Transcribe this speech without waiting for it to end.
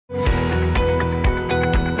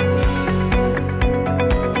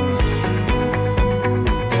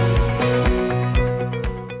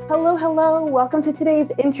welcome to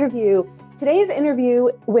today's interview. Today's interview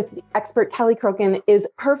with the expert Callie Croken is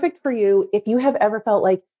perfect for you if you have ever felt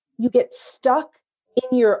like you get stuck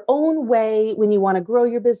in your own way when you want to grow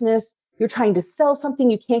your business. You're trying to sell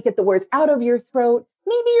something, you can't get the words out of your throat.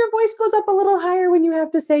 Maybe your voice goes up a little higher when you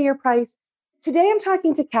have to say your price. Today, I'm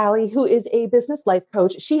talking to Callie, who is a business life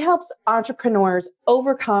coach. She helps entrepreneurs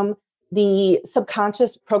overcome the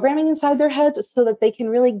subconscious programming inside their heads so that they can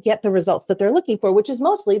really get the results that they're looking for, which is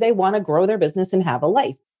mostly they want to grow their business and have a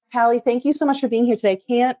life. Callie, thank you so much for being here today. I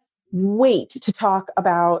can't wait to talk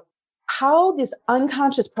about how this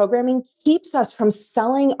unconscious programming keeps us from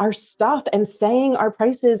selling our stuff and saying our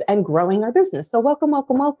prices and growing our business. So welcome,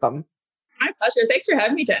 welcome, welcome. My pleasure. Thanks for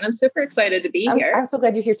having me, Jen. I'm super excited to be here. I'm so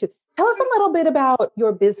glad you're here too. Tell us a little bit about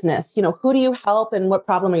your business. Who do you help and what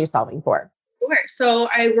problem are you solving for? Sure. So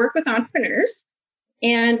I work with entrepreneurs,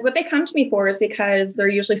 and what they come to me for is because they're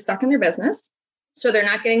usually stuck in their business. So they're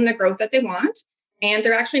not getting the growth that they want, and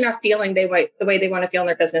they're actually not feeling the way they want to feel in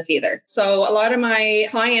their business either. So a lot of my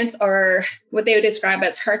clients are what they would describe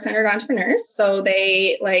as heart-centered entrepreneurs. So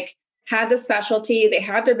they have the specialty, they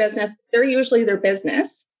have their business, they're usually their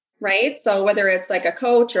business, right? So whether it's like a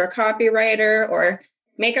coach or a copywriter or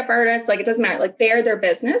makeup artist, it doesn't matter, they're their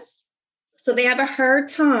business. So they have a hard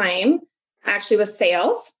time actually with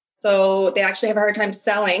sales. So they actually have a hard time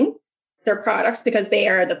selling their products because they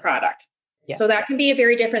are the product. Yeah. So that can be a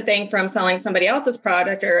very different thing from selling somebody else's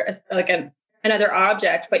product or another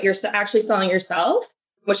object, but you're actually selling yourself,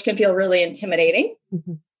 which can feel really intimidating.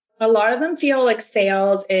 Mm-hmm. A lot of them feel like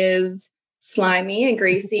sales is slimy and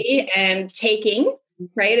greasy and taking,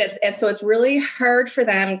 right? So it's really hard for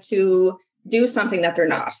them to do something that they're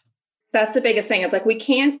not. That's the biggest thing. It's we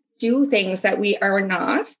can't do things that we are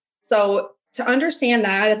not. So to understand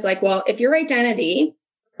that, it's if your identity,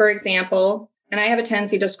 for example, and I have a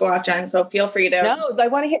tendency to just go off, Jen, so feel free to. No, I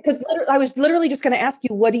want to hear, because I was literally just going to ask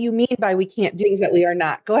you, what do you mean by we can't do things that we are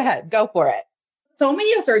not? Go ahead, go for it. So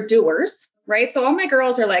many of us are doers, right? So all my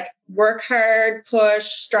girls are work hard, push,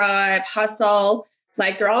 strive, hustle.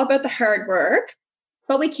 They're all about the hard work,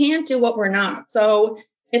 but we can't do what we're not. So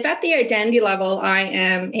if at the identity level, I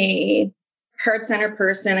am a heart-centered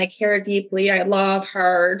person, I care deeply, I love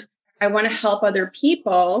hard, I want to help other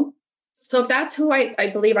people. So if that's who I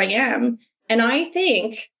believe I am, and I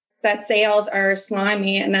think that sales are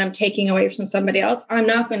slimy and that I'm taking away from somebody else, I'm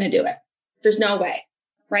not going to do it. There's no way,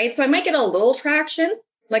 right? So I might get a little traction,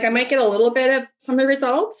 I might get a little bit of some of the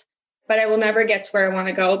results, but I will never get to where I want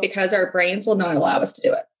to go because our brains will not allow us to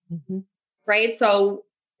do it, mm-hmm. right? So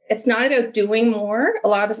it's not about doing more. A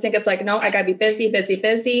lot of us think it's no, I got to be busy, busy,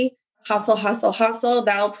 busy, hustle, hustle, hustle.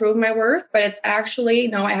 That'll prove my worth. But it's actually,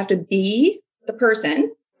 no, I have to be the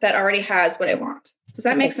person that already has what I want. Does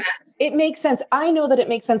that make sense? It makes sense. I know that it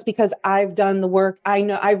makes sense because I've done the work. I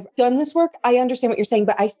know I've done this work. I understand what you're saying,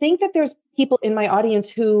 but I think that there's people in my audience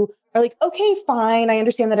who are okay, fine. I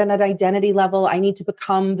understand that at an identity level, I need to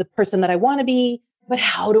become the person that I want to be, but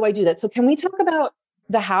how do I do that? So can we talk about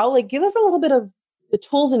the how? Give us a little bit of the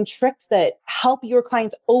tools and tricks that help your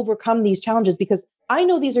clients overcome these challenges, because I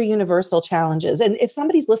know these are universal challenges. And if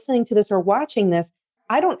somebody's listening to this or watching this,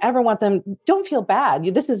 I don't ever want them, don't feel bad.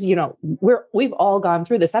 This is, we've all gone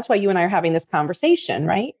through this. That's why you and I are having this conversation,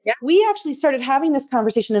 right? Yeah. We actually started having this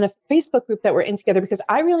conversation in a Facebook group that we're in together because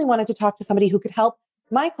I really wanted to talk to somebody who could help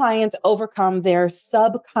my clients overcome their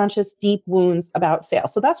subconscious deep wounds about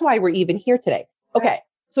sales. So that's why we're even here today. Okay.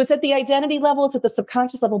 So it's at the identity level, it's at the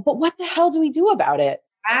subconscious level, but what the hell do we do about it?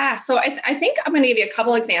 So I think I'm going to give you a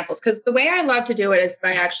couple examples because the way I love to do it is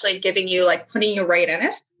by actually giving you putting you right in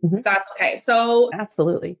it. Mm-hmm. If that's okay. So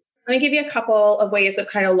absolutely. Let me give you a couple of ways of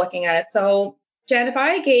kind of looking at it. So Jen, if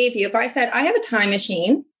I said, I have a time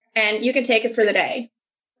machine and you can take it for the day,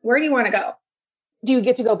 where do you want to go? Do you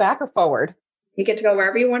get to go back or forward? You get to go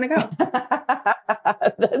wherever you want to go.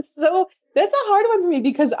 That's a hard one for me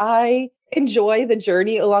because I enjoy the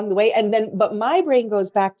journey along the way. But my brain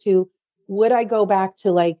goes back to, would I go back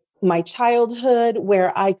to my childhood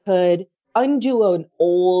where I could undo an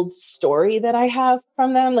old story that I have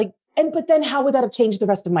from them? But then how would that have changed the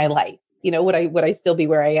rest of my life? Would I still be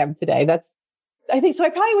where I am today? I think so. I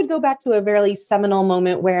probably would go back to a very seminal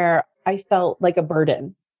moment where I felt like a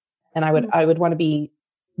burden, and I would want to be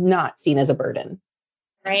not seen as a burden.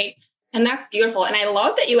 Right. And that's beautiful. And I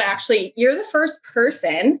love that you're the first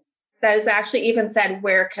person that has actually even said,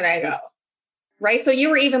 where can I go? Right. So you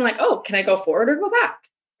were even oh, can I go forward or go back?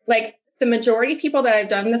 The majority of people that I've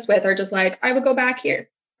done this with are just I would go back here.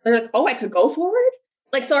 They're oh, I could go forward.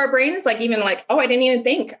 So our brain is oh, I didn't even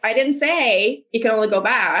think. I didn't say you can only go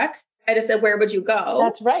back. I just said, where would you go?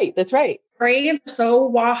 That's right. That's right. Right.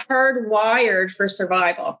 So hardwired for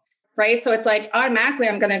survival. right? So it's like automatically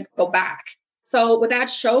I'm going to go back. So what that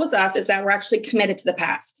shows us is that we're actually committed to the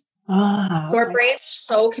past. So our brains are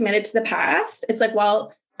so committed to the past. It's like,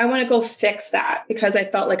 well, I want to go fix that because I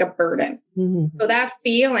felt like a burden. Mm-hmm. So that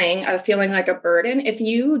feeling of feeling like a burden, if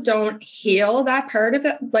you don't heal that part of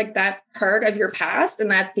it, like that part of your past and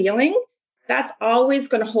that feeling, that's always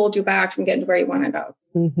going to hold you back from getting to where you want to go.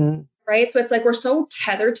 Mm-hmm. Right. So it's like we're so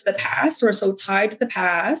tethered to the past. We're so tied to the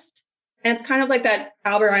past. And it's kind of like that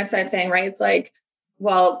Albert Einstein saying, right? It's like,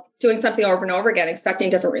 well, doing something over and over again, expecting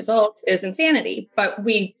different results is insanity. But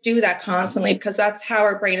we do that constantly because that's how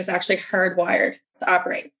our brain is actually hardwired to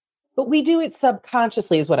operate. But we do it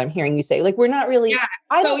subconsciously is what I'm hearing you say. Like we're not really,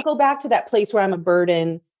 I don't go back to that place where I'm a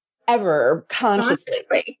burden ever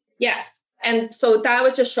consciously. Yes. And so that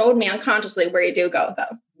was just showed me unconsciously where you do go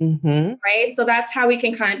though. Mm-hmm. Right. So that's how we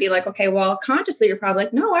can kind of be like, okay, well, consciously, you're probably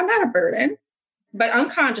like, no, I'm not a burden. But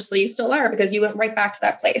unconsciously, you still are because you went right back to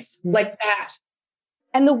that place like that.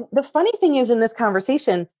 And the funny thing is in this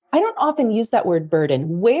conversation, I don't often use that word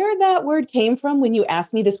burden. Where that word came from when you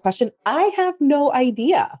asked me this question, I have no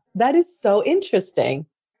idea. That is so interesting.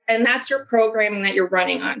 And that's your programming that you're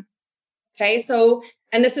running on. Okay. So,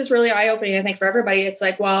 and this is really eye-opening, I think, for everybody. It's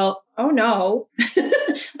like, well, oh no.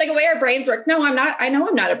 Like the way our brains work. No, I'm not. I know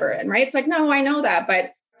I'm not a burden, right? It's like, no, I know that.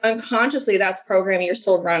 But unconsciously, that's programming you're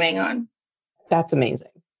still running on. That's amazing.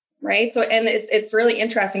 Right. So, and it's really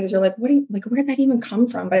interesting because you're like, where did that even come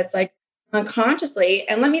from? But it's like unconsciously.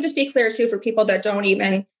 And let me just be clear too, for people that don't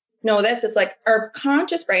even know this, it's like our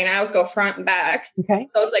conscious brain, I always go front and back. Okay.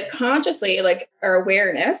 So it's like consciously, like our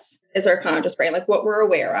awareness is our conscious brain, like what we're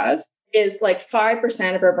aware of is like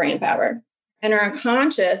 5% of our brain power. And our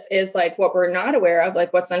unconscious is like what we're not aware of,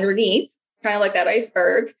 like what's underneath, kind of like that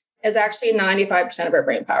iceberg, is actually 95% of our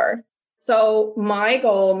brain power. So my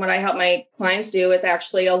goal and what I help my clients do is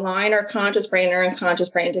actually align our conscious brain and our unconscious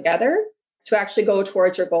brain together to actually go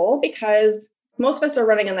towards your goal, because most of us are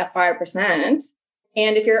running in that 5%.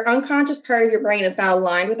 And if your unconscious part of your brain is not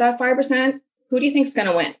aligned with that 5%, who do you think is going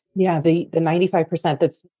to win? Yeah, the 95%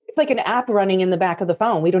 it's like an app running in the back of the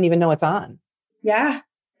phone. We don't even know it's on. Yeah.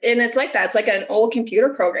 And it's like that. It's like an old computer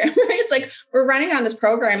program, right? It's like we're running on this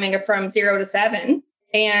programming from 0 to 7.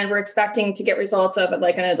 And we're expecting to get results of it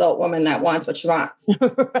like an adult woman that wants what she wants.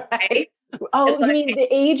 Right? Oh, It's you like, mean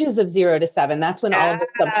the ages of 0 to 7? That's when all of the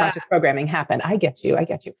subconscious programming happened. I get you.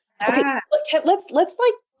 Okay, let's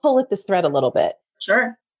like pull at this thread a little bit.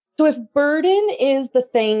 Sure. So if burden is the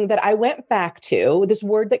thing that I went back to, this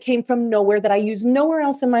word that came from nowhere that I use nowhere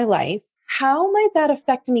else in my life, how might that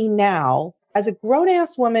affect me now as a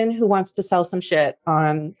grown-ass woman who wants to sell some shit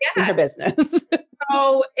in her business?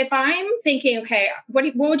 So if I'm thinking, okay, what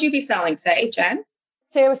would you be selling, say, Jen?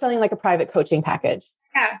 Say I was selling like a private coaching package.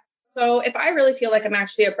 Yeah. So if I really feel like I'm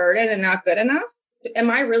actually a burden and not good enough,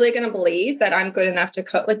 am I really going to believe that I'm good enough to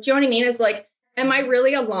coach? Like, do you know what I mean? Is like, am I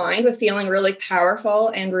really aligned with feeling really powerful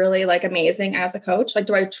and really like amazing as a coach? Like,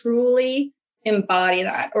 do I truly embody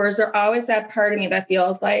that? Or is there always that part of me that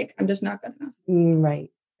feels like I'm just not good enough? Right.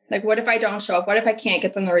 Like, what if I don't show up? What if I can't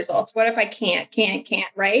get them the results? What if I can't,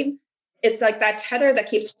 right? It's like that tether that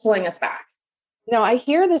keeps pulling us back. No, I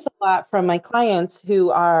hear this a lot from my clients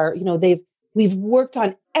who are, we've worked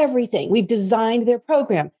on everything. We've designed their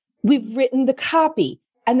program. We've written the copy.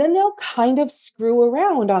 And then they'll kind of screw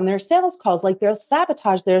around on their sales calls. Like they'll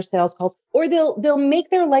sabotage their sales calls, or they'll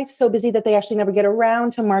make their life so busy that they actually never get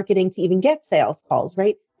around to marketing to even get sales calls,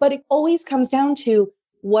 right? But it always comes down to,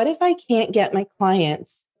 what if I can't get my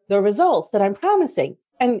clients the results that I'm promising?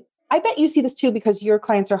 And I bet you see this too, because your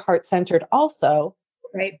clients are heart-centered also.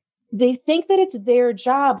 Right. They think that it's their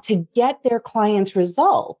job to get their clients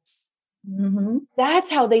results. Mm-hmm. That's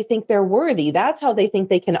how they think they're worthy. That's how they think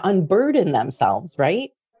they can unburden themselves,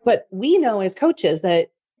 right? But we know as coaches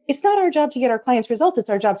that it's not our job to get our clients results. It's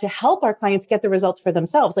our job to help our clients get the results for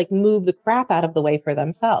themselves, like move the crap out of the way for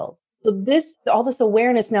themselves. So all this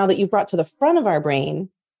awareness now that you've brought to the front of our brain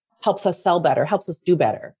helps us sell better, helps us do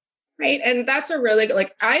better. Right. And that's a really good,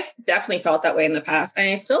 like, I've definitely felt that way in the past. And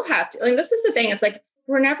I still have to. Like, this is the thing. It's like,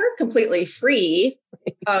 we're never completely free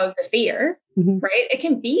of the fear, right? It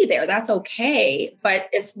can be there. That's okay. But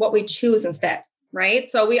it's what we choose instead. Right.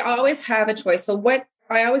 So we always have a choice. So what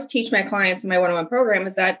I always teach my clients in my one-on-one program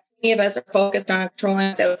is that many of us are focused on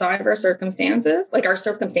controlling outside of our circumstances,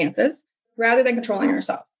 rather than controlling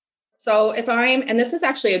ourselves. So and this is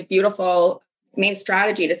actually a beautiful main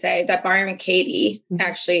strategy to say that Byron Katie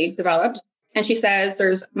actually developed. And she says,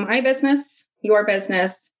 there's my business, your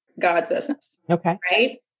business, God's business. Okay.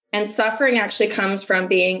 Right. And suffering actually comes from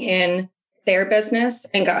being in their business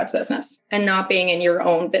and God's business and not being in your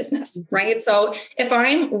own business, right? So if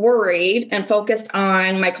I'm worried and focused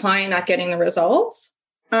on my client not getting the results,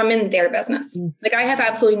 I'm in their business. Like I have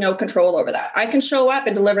absolutely no control over that. I can show up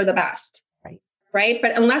and deliver the best, right?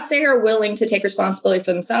 But unless they are willing to take responsibility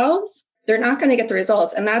for themselves, they're not going to get the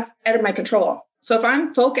results. And that's out of my control. So if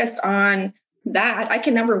I'm focused on that, I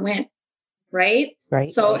can never win. Right.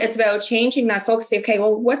 So it's about changing that focus. Okay,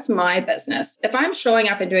 well, what's my business? If I'm showing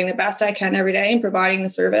up and doing the best I can every day and providing the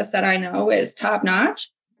service that I know is top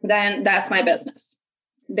notch, then that's my business.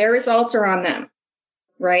 Their results are on them.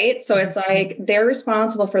 Right. So it's like they're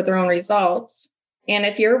responsible for their own results. And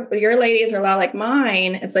if your ladies are a lot like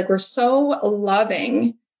mine, it's like we're so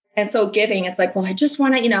loving and so giving. It's like, well, I just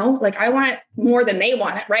want to, like I want it more than they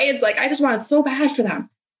want it. Right. It's like I just want it so bad for them.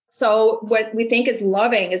 So what we think is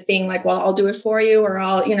loving is being like, well, I'll do it for you, or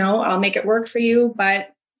I'll make it work for you.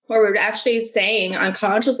 But what we're actually saying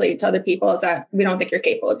unconsciously to other people is that we don't think you're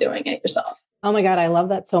capable of doing it yourself. Oh my God, I love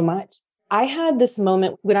that so much. I had this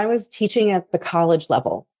moment when I was teaching at the college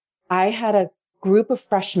level. I had a group of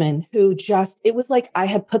freshmen who it was like I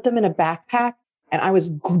had put them in a backpack and I was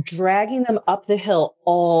dragging them up the hill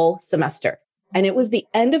all semester. And it was the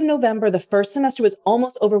end of November. The first semester was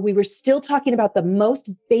almost over. We were still talking about the most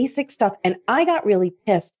basic stuff. And I got really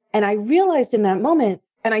pissed. And I realized in that moment,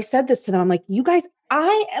 and I said this to them, I'm like, you guys,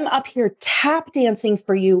 I am up here tap dancing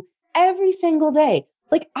for you every single day.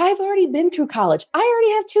 Like I've already been through college. I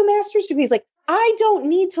already have 2 master's degrees. Like I don't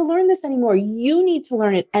need to learn this anymore. You need to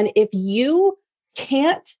learn it. And if you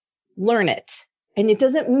can't learn it, and it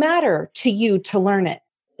doesn't matter to you to learn it,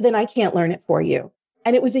 then I can't learn it for you.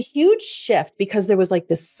 And it was a huge shift because there was like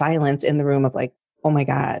this silence in the room of like, oh my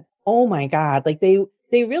God. Like they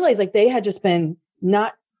realized like they had just been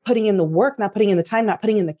not putting in the work, not putting in the time, not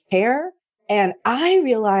putting in the care. And I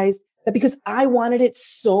realized that because I wanted it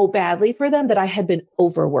so badly for them that I had been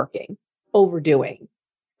overworking, overdoing.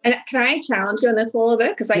 And can I challenge you on this a little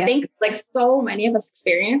bit? Because I think like so many of us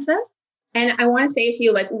experience this. And I want to say to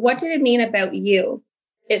you, like, what did it mean about you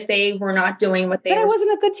if they were not doing what they were? That I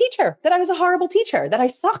wasn't a good teacher, that I was a horrible teacher, that I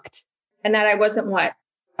sucked. And that I wasn't what?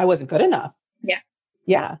 I wasn't good enough.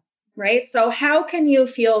 Yeah. Right. So how can you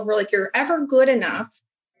feel like you're ever good enough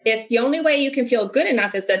if the only way you can feel good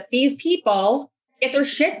enough is that these people get their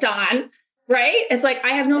shit done? Right. It's like,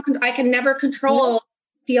 I can never control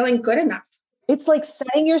feeling good enough. It's like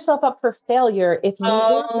setting yourself up for failure if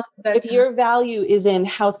your value is in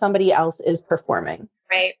how somebody else is performing.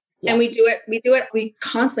 Right. Yeah. And we do it. We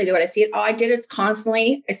constantly do it. I see it. Oh, I did it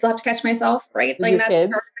constantly. I still have to catch myself. Right. Like that's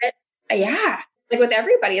part of it. Yeah. Like with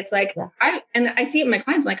everybody, it's like, I see it in my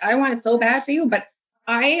clients. I'm like, I want it so bad for you, but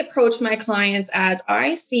I approach my clients as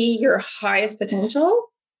I see your highest potential.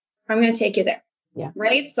 I'm going to take you there. Yeah.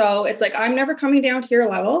 Right. So it's like, I'm never coming down to your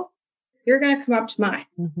level. You're going to come up to mine.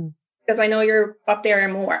 Because I know you're up there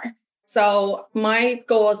and more. So my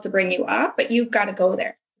goal is to bring you up, but you've got to go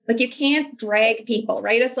there. Like you can't drag people,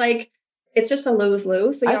 right? It's like, it's just a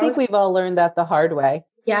lose-lose. So I think we've all learned that the hard way.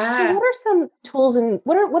 Yeah. So what are some tools and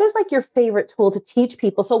what is like your favorite tool to teach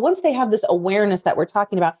people? So once they have this awareness that we're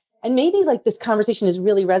talking about, and maybe like this conversation is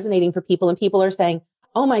really resonating for people and people are saying,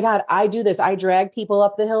 oh my God, I do this. I drag people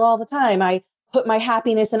up the hill all the time. I put my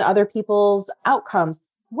happiness in other people's outcomes.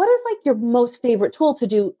 What is like your most favorite tool to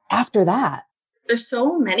do after that? There's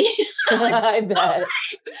so many. I bet.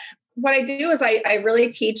 What I do is I really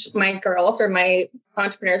teach my girls or my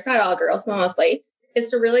entrepreneurs, not all girls, but mostly, is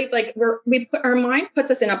to really like our mind puts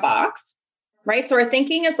us in a box, right? So our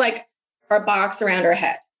thinking is like our box around our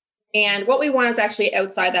head. And what we want is actually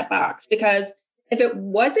outside that box, because if it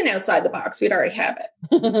wasn't outside the box, we'd already have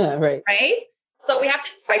it. Right. So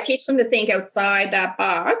I teach them to think outside that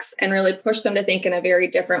box and really push them to think in a very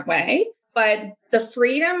different way. But the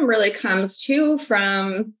freedom really comes too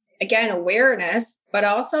from, again, awareness, but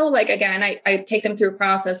also like, again, I take them through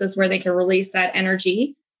processes where they can release that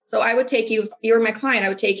energy. So I would take you, if you were my client, I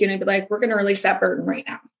would take you and I'd be like, we're going to release that burden right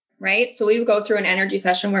now. Right. So we would go through an energy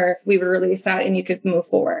session where we would release that and you could move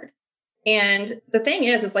forward. And the thing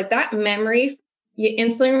is like that memory, you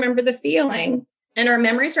instantly remember the feeling. And our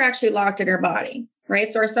memories are actually locked in our body,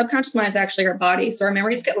 right? So our subconscious mind is actually our body. So our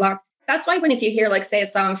memories get locked. That's why if you hear, like, say, a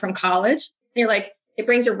song from college, you're like, it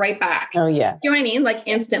brings you right back. Oh, yeah. You know what I mean? Like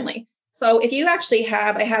instantly. So if you actually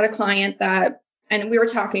I had a client that, and we were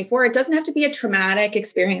talking before, it doesn't have to be a traumatic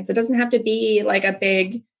experience. It doesn't have to be like a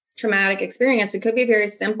big traumatic experience. It could be very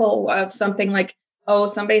simple of something like, oh,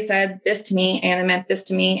 somebody said this to me and it meant this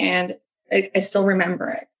to me. And I still remember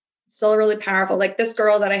it. It's still really powerful. Like this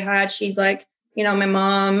girl that I had, she's like, my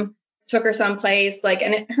mom took her someplace, like,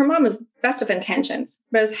 and her mom was best of intentions,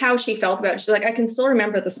 but it was how she felt about it. She's like, I can still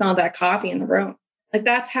remember the smell of that coffee in the room. Like,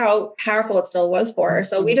 that's how powerful it still was for her.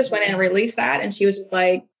 So we just went in and released that. And she was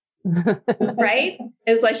like, right?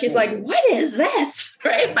 It's like, she's like, what is this?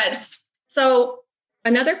 Right. But so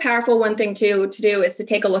another powerful one thing to do is to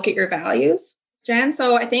take a look at your values, Jen.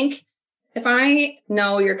 So I think if I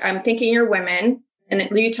know I'm thinking you're women, and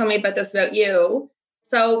you tell me about this about you.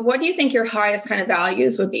 So what do you think your highest kind of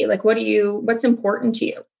values would be? Like, what's important to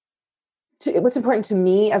you? What's important to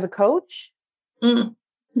me as a coach?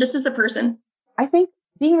 Just as a person. I think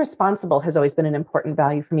being responsible has always been an important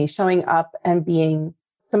value for me, showing up and being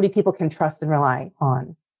somebody people can trust and rely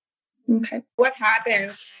on. Okay. What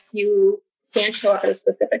happens if you can't show up at a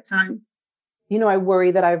specific time? I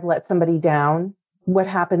worry that I've let somebody down. What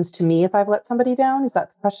happens to me if I've let somebody down? Is that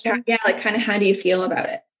the question? Yeah. Like, kind of, how do you feel about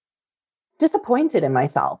it? Disappointed in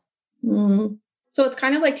myself. Mm-hmm. So it's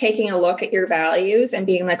kind of like taking a look at your values and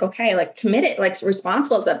being like, okay, like committed, like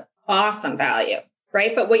responsible is an awesome value,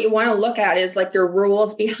 right? But what you want to look at is like your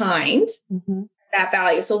rules behind that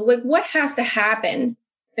value. So like, what has to happen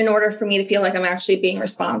in order for me to feel like I'm actually being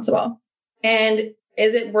responsible? And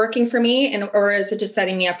is it working for me? Or is it just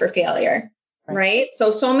setting me up for failure? Right.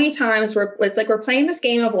 So many times it's like we're playing this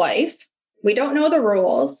game of life. We don't know the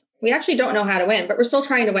rules. We actually don't know how to win, but we're still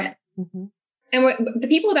trying to win. Mm-hmm. And the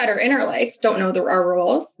people that are in our life don't know our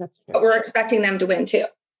rules, but we're expecting them to win too.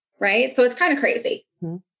 Right. So it's kind of crazy.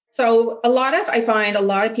 Mm-hmm. So I find a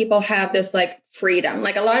lot of people have this like freedom,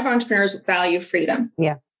 like a lot of entrepreneurs value freedom.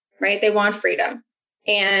 Yes. Right. They want freedom.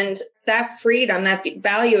 And that freedom, that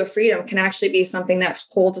value of freedom can actually be something that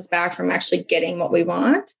holds us back from actually getting what we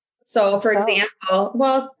want. So for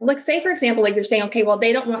example, say for example, like you're saying, okay, well,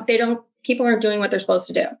 people aren't doing what they're supposed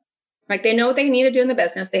to do. Like they know what they need to do in the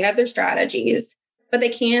business. They have their strategies, but they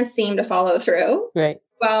can't seem to follow through. Right.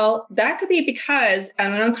 Well, that could be because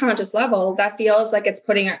on an unconscious level, that feels like it's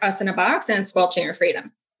putting us in a box and squelching our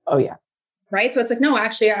freedom. Oh, yeah. Right. So it's like, no,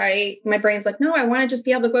 actually, my brain's like, no, I want to just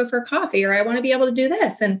be able to go for a coffee, or I want to be able to do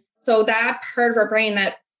this. And so that part of our brain,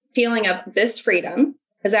 that feeling of this freedom,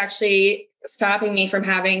 is actually stopping me from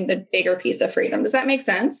having the bigger piece of freedom. Does that make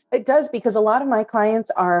sense? It does, because a lot of my clients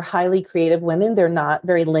are highly creative women. They're not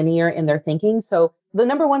very linear in their thinking. So the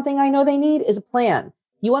number one thing I know they need is a plan.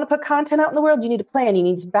 You want to put content out in the world, you need a plan. You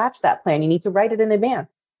need to batch that plan. You need to write it in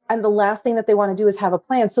advance. And the last thing that they want to do is have a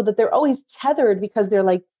plan, so that they're always tethered, because they're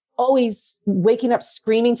like always waking up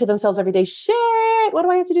screaming to themselves every day, shit, what do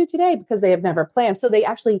I have to do today? Because they have never planned. So they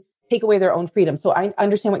actually take away their own freedom. So I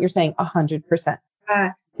understand what you're saying 100%.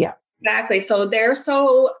 Yeah. Exactly. So they're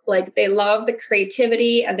so like, they love the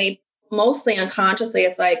creativity, and they mostly unconsciously,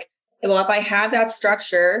 it's like, well, if I have that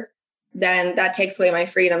structure, then that takes away my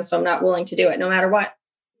freedom. So I'm not willing to do it no matter what.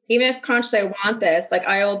 Even if consciously I want this, like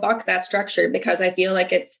I will buck that structure, because I feel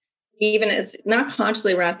like it's not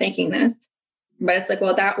consciously, we're not thinking this, but it's like,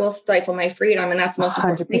 well, that will stifle my freedom. And that's the most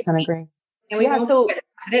 100% agree. And we know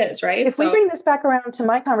it is, right? If we bring this back around to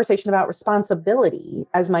my conversation about responsibility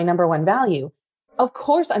as my number one value, of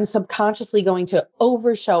course, I'm subconsciously going to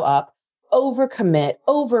over show up, over commit,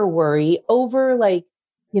 over worry,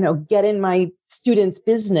 get in my students'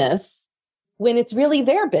 business when it's really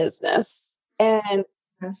their business. And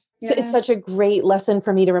so it's such a great lesson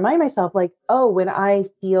for me to remind myself, like, oh, when I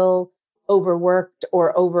feel overworked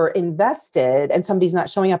or over invested and somebody's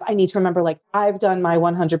not showing up, I need to remember, like, I've done my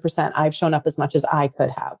 100%. I've shown up as much as I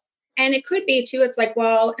could have. And it could be too, it's like,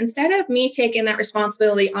 well, instead of me taking that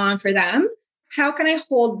responsibility on for them, how can I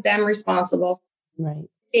hold them responsible? Right.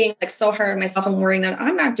 Being like so hard on myself and worrying that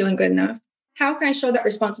I'm not doing good enough. How can I show that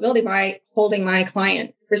responsibility by holding my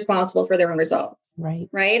client responsible for their own results? Right.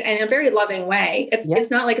 Right. And in a very loving way. It's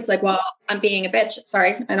not like, it's like, well, I'm being a bitch.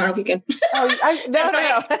 Sorry. I don't know if you can. No.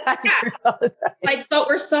 Like, so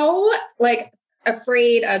we're so like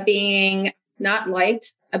afraid of being not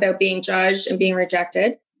liked, about being judged and being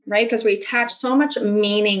rejected. Right. Because we attach so much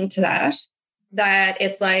meaning to that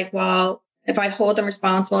it's like, well, if I hold them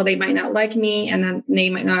responsible, they might not like me, and then they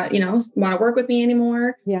might not, want to work with me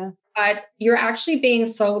anymore. Yeah. But you're actually being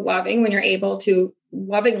so loving when you're able to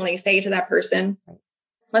lovingly say to that person,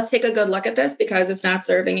 let's take a good look at this, because it's not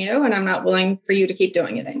serving you, and I'm not willing for you to keep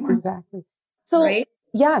doing it anymore. Exactly. So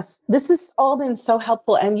yes, this has all been so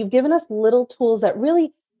helpful. And you've given us little tools that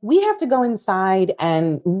really, we have to go inside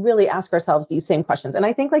and really ask ourselves these same questions. And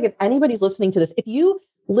I think, like, if anybody's listening to this, if you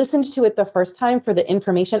listened to it the first time for the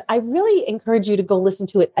information, I really encourage you to go listen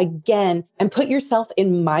to it again and put yourself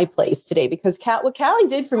in my place today, because what Callie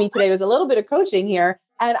did for me today was a little bit of coaching here.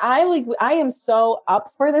 And I am so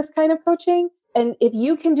up for this kind of coaching. And if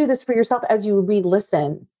you can do this for yourself as you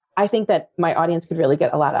re-listen, I think that my audience could really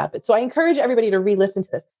get a lot out of it. So I encourage everybody to re-listen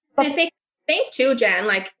to this. But if they think too, Jen,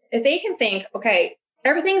 like if they can think, okay,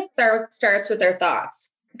 everything starts with their thoughts.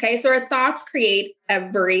 Okay. So our thoughts create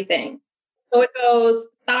everything. So it goes,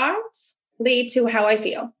 thoughts lead to how I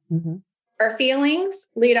feel. Mm-hmm. Our feelings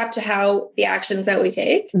lead up to how the actions that we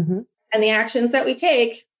take, mm-hmm. and the actions that we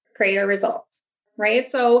take create our results. Right.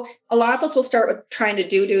 So a lot of us will start with trying to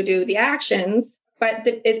do the actions, but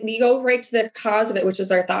we go right to the cause of it, which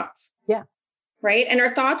is our thoughts. Yeah. Right. And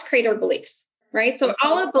our thoughts create our beliefs. Right. So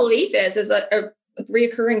all a belief is a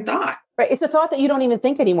reoccurring thought. Right. It's a thought that you don't even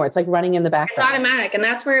think anymore. It's like running in the background. It's automatic. And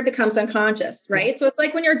that's where it becomes unconscious. Right. So it's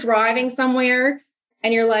like when you're driving somewhere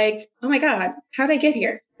and you're like, oh my God, how'd I get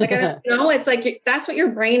here? Like, I don't know. It's like, that's what your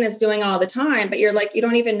brain is doing all the time, but you're like, you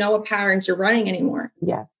don't even know what patterns you're running anymore.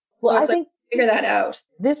 Yeah. Well, so I think figure that out.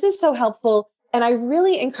 This is so helpful. And I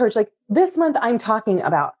really encourage, like this month, I'm talking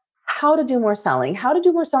about how to do more selling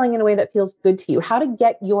in a way that feels good to you, how to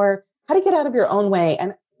get out of your own way.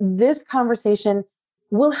 And this conversation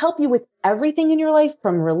will help you with everything in your life,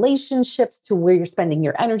 from relationships to where you're spending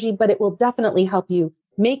your energy, but it will definitely help you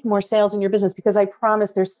make more sales in your business, because I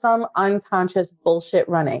promise there's some unconscious bullshit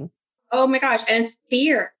running. Oh my gosh. And it's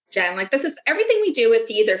fear, Jen. Like this is everything we do is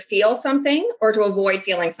to either feel something or to avoid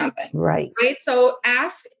feeling something. Right. Right. So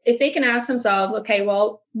if they can ask themselves, okay,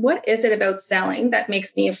 well, what is it about selling that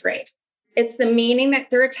makes me afraid? It's the meaning that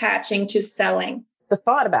they're attaching to selling. The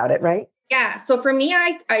thought about it, right? Yeah. So for me,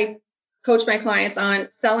 I coach my clients on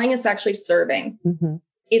selling is actually serving. Mm-hmm.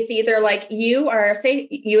 It's either like say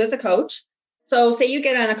you as a coach. So say you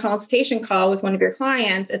get on a consultation call with one of your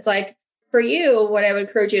clients. It's like, for you, what I would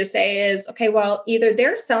encourage you to say is, okay, well, either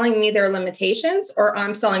they're selling me their limitations or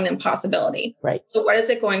I'm selling them possibility. Right. So what is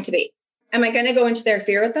it going to be? Am I going to go into their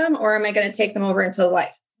fear with them, or am I going to take them over into the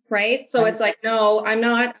light? Right. So It's like, no, I'm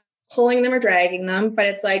not pulling them or dragging them, but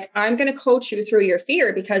it's like, I'm going to coach you through your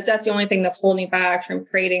fear, because that's the only thing that's holding you back from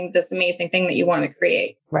creating this amazing thing that you want to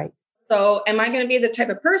create. Right. So am I going to be the type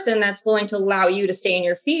of person that's willing to allow you to stay in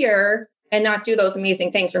your fear and not do those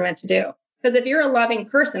amazing things you're meant to do? Because if you're a loving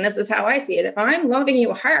person, this is how I see it. If I'm loving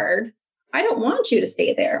you hard, I don't want you to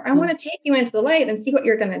stay there. I want to take you into the light and see what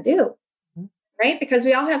you're going to do. Right. Because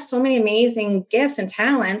we all have so many amazing gifts and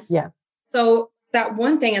talents. Yeah. So that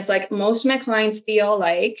one thing is like, most of my clients feel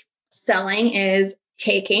like selling is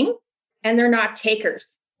taking and they're not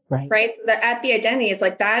takers. Right. Right. So that at the identity is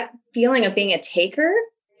like that feeling of being a taker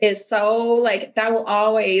is so like that will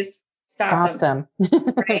always stop them.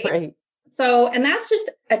 Right. Right. So, and that's just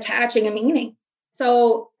attaching a meaning.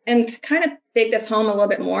 So, and to kind of dig this home a little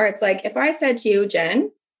bit more, it's like, if I said to you,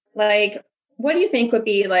 Jen, like, what do you think would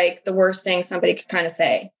be like the worst thing somebody could kind of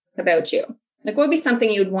say about you? Like, what would be something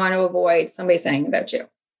you'd want to avoid somebody saying about you?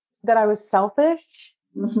 That I was selfish,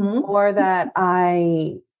 or that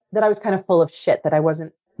I was kind of full of shit, that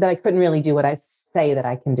I couldn't really do what I say that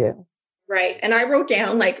I can do. Right. And I wrote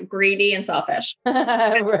down like greedy and selfish. Right.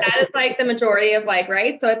 That is like the majority of like,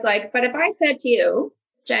 right. So it's like, but if I said to you,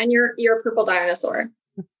 Jen, you're a purple dinosaur,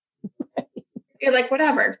 right. You're like,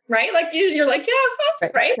 whatever. Right. Like you're like, yeah.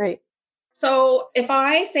 Right. Right. So if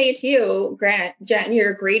I say to you, Jen,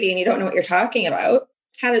 you're greedy and you don't know what you're talking about,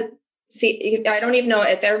 I don't even know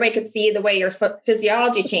if everybody could see the way your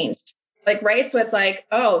physiology changed. Like, right. So it's like,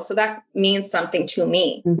 oh, so that means something to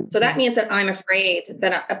me. Mm-hmm. So that means that I'm afraid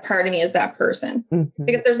that a part of me is that person,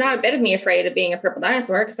 because there's not a bit of me afraid of being a purple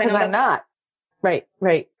dinosaur. Because I know I'm not. Right.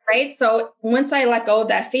 Right. Right. So once I let go of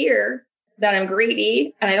that fear that I'm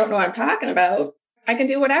greedy and I don't know what I'm talking about, I can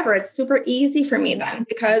do whatever. It's super easy for me then,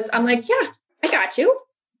 because I'm like, yeah, I got you.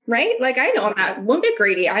 Right. Like, I know I'm not one bit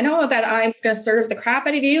greedy. I know that I'm going to serve the crap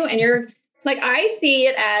out of you. And you're like, I see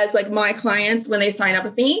it as like my clients, when they sign up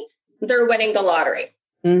with me, they're winning the lottery.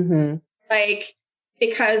 Mm-hmm. Like,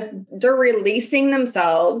 because they're releasing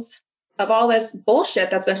themselves of all this bullshit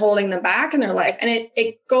that's been holding them back in their life. And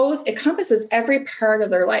it encompasses every part of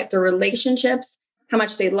their life, their relationships, how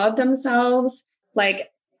much they love themselves,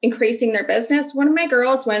 like increasing their business. One of my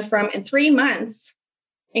girls went from, in 3 months,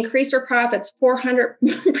 increased her profits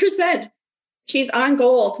 400%. She's on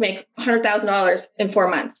goal to make $100,000 in 4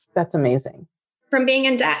 months. That's amazing. From being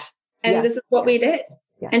in debt. And this is what we did.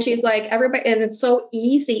 Yeah. And she's like, everybody, and it's so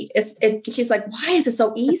easy. She's like, why is it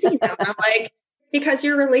so easy now? And I'm like, because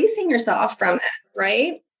you're releasing yourself from it,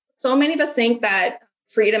 right? So many of us think that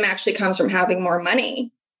freedom actually comes from having more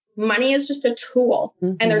money. Money is just a tool.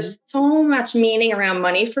 Mm-hmm. And there's so much meaning around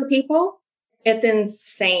money for people. It's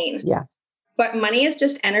insane. Yes. But money is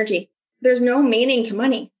just energy. There's no meaning to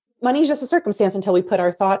money. Money is just a circumstance until we put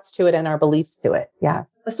our thoughts to it and our beliefs to it. Yeah.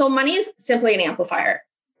 So money is simply an amplifier,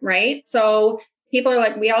 right? So people are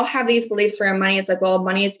like, we all have these beliefs around money. It's like, well,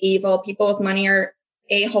 money is evil. People with money are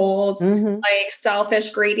a-holes, like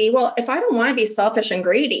selfish, greedy. Well, if I don't want to be selfish and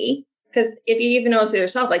greedy, because if you even notice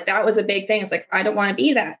yourself, like that was a big thing. It's like, I don't want to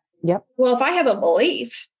be that. Yep. Well, if I have a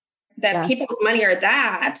belief that people with money are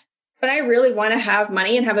that, but I really want to have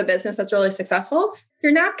money and have a business that's really successful,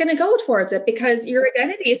 you're not going to go towards it because your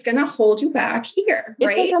identity is going to hold you back here.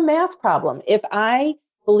 It's like a math problem. If I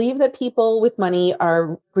believe that people with money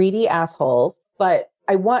are greedy assholes, but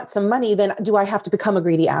I want some money, then do I have to become a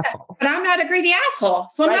greedy asshole? But I'm not a greedy asshole,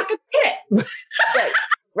 so I'm not going to get it.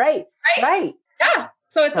 Right. Yeah.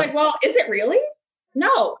 So it's like, well, is it really?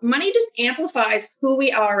 No, money just amplifies who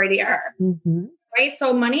we already are. Right.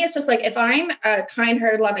 So money is just like, if I'm a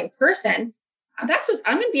kind-hearted, loving person, I'm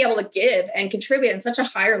going to be able to give and contribute in such a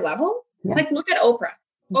higher level. Yeah. Like, look at Oprah.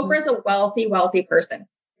 Oprah is a wealthy, wealthy person.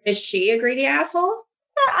 Is she a greedy asshole?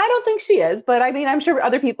 I don't think she is, but I mean, I'm sure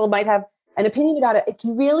other people might have an opinion about it. It's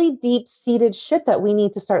really deep-seated shit that we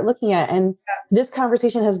need to start looking at. And this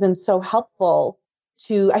conversation has been so helpful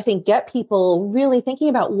to, I think, get people really thinking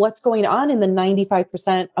about what's going on in the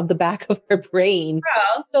 95% of the back of their brain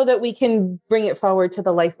so that we can bring it forward to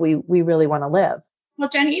the life we really want to live. Well,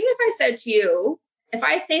 Jen, even if I said to you, if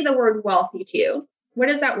I say the word wealthy to you, what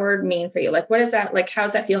does that word mean for you? Like, what is that? Like, how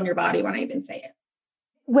does that feel in your body when I even say it?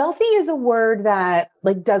 Wealthy is a word that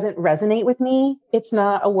like doesn't resonate with me. It's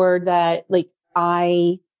not a word that like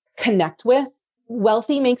I connect with.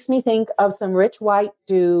 Wealthy makes me think of some rich white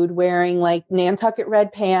dude wearing like Nantucket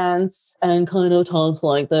red pants and kind of talks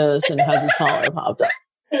like this and has his collar popped up.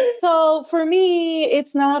 So for me,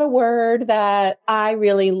 it's not a word that I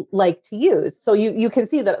really like to use. So you can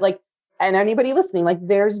see that like, and anybody listening, like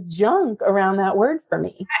there's junk around that word for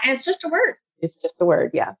me. And it's just a word. It's just a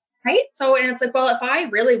word. Yeah. Right. So, and it's like, well, if I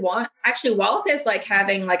really want, actually wealth is like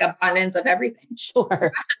having like abundance of everything. Sure. Not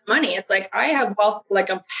just money. It's like, I have wealth,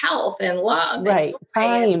 like of health and love. Right.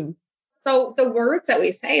 And time. So the words that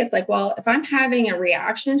we say, it's like, well, if I'm having a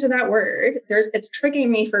reaction to that word, it's triggering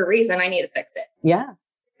me for a reason. I need to fix it. Yeah.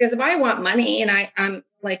 Because if I want money and I'm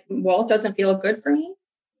like, wealth doesn't feel good for me,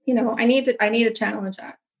 I need to challenge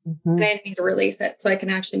that. And I need to release it so I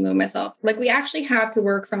can actually move myself. Like we actually have to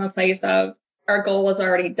work from a place of, our goal is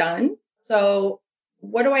already done. So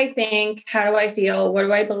what do I think? How do I feel? What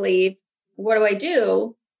do I believe? What do I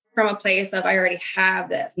do from a place of I already have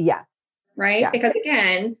this? Yeah. Right. Yes. Because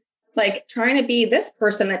again, like trying to be this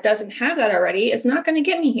person that doesn't have that already is not going to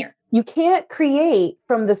get me here. You can't create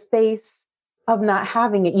from the space of not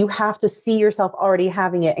having it. You have to see yourself already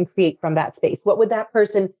having it and create from that space. What would that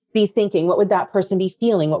person be thinking? What would that person be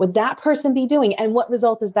feeling? What would that person be doing? And what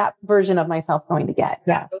result is that version of myself going to get?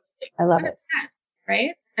 Yeah. Absolutely. I love it.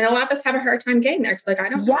 Right. And a lot of us have a hard time getting there. It's like, I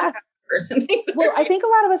don't know how that person thinks. Well, I think a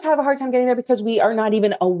lot of us have a hard time getting there because we are not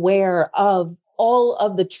even aware of all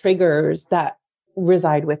of the triggers that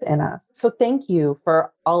reside within us. So thank you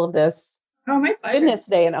for all of this my pleasure. Goodness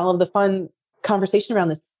today and all of the fun conversation around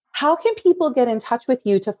this. How can people get in touch with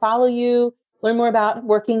you to follow you, learn more about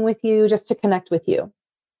working with you, just to connect with you?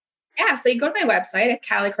 Yeah. So you go to my website at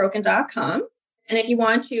calliecroken.com. And if you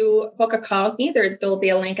want to book a call with me, there'll be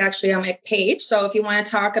a link actually on my page. So if you want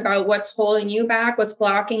to talk about what's holding you back, what's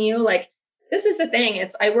blocking you, like this is the thing.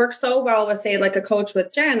 I work so well with, say, like a coach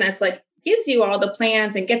with Jen, that's like gives you all the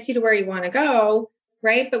plans and gets you to where you want to go.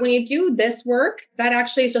 Right. But when you do this work, that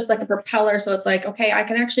actually is just like a propeller. So it's like, okay, I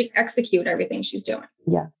can actually execute everything she's doing.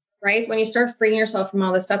 Yeah. Right. When you start freeing yourself from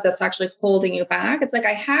all the stuff that's actually holding you back, it's like,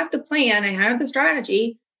 I have the plan, I have the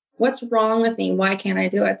strategy. What's wrong with me? Why can't I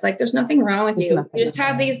do it? It's like, there's nothing wrong with you. You just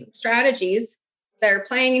have these strategies that are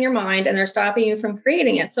playing in your mind and they're stopping you from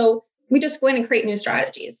creating it. So we just go in and create new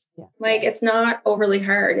strategies. Yeah. Like it's not overly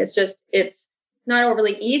hard. It's not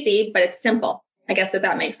overly easy, but it's simple. I guess if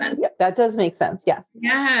that makes sense. Yeah, that does make sense. Yeah.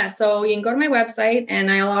 Yeah. So you can go to my website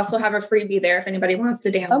and I'll also have a freebie there if anybody wants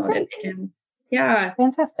to download it. Yeah.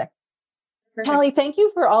 Fantastic. Perfect. Callie, thank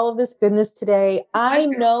you for all of this goodness today. I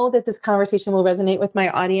know that this conversation will resonate with my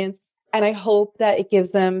audience, and I hope that it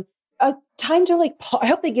gives them a time to I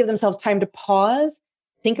hope they give themselves time to pause,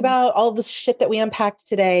 think about all of the shit that we unpacked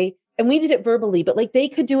today. And we did it verbally, but like they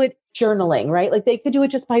could do it journaling, right? Like they could do it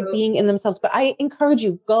just by being in themselves. But I encourage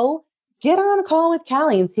you, go get on a call with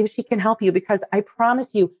Callie and see if she can help you, because I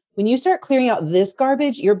promise you, when you start clearing out this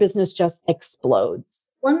garbage, your business just explodes.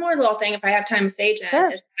 One more little thing, if I have time to say,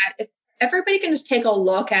 Jen, is that if everybody can just take a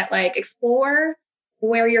look at explore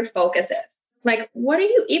where your focus is. Like,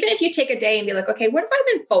 even if you take a day and be like, okay, what have I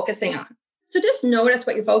been focusing on? So just notice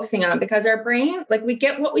what you're focusing on, because our brain, we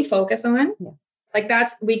get what we focus on. Yeah.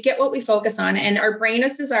 We get what we focus on, and our brain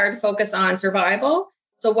is desired to focus on survival.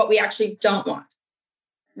 So what we actually don't want.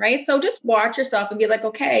 right? So just watch yourself and be like,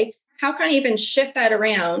 okay, how can I even shift that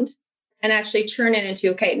around and actually turn it into,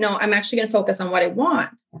 okay, no, I'm actually going to focus on what I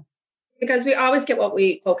want, because we always get what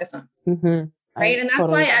we focus on. Right. And that's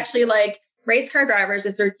why actually like race car drivers,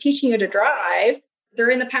 if they're teaching you to drive, they're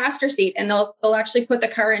in the passenger seat and they'll actually put the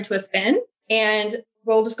car into a spin and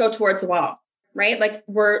we'll just go towards the wall. Right. Like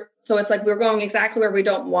it's like we're going exactly where we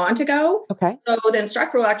don't want to go. Okay. So the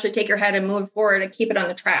instructor will actually take your head and move forward and keep it on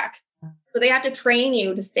the track. So they have to train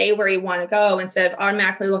you to stay where you want to go instead of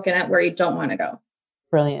automatically looking at where you don't want to go.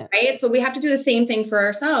 Brilliant. Right. So we have to do the same thing for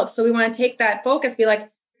ourselves. So we want to take that focus, be like,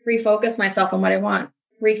 refocus myself on what I want,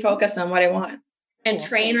 refocus on what I want, and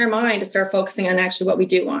train our mind to start focusing on actually what we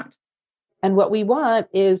do want. And what we want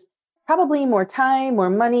is probably more time, more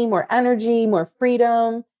money, more energy, more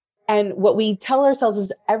freedom. And what we tell ourselves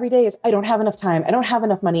is every day is, I don't have enough time. I don't have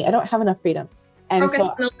enough money. I don't have enough freedom. And focus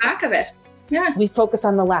on the lack of it. Yeah. We focus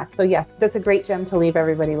on the lack. So yes, that's a great gem to leave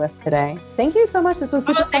everybody with today. Thank you so much. This was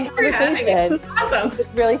super fun conversation. Awesome. It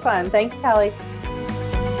was really fun. Thanks, Callie.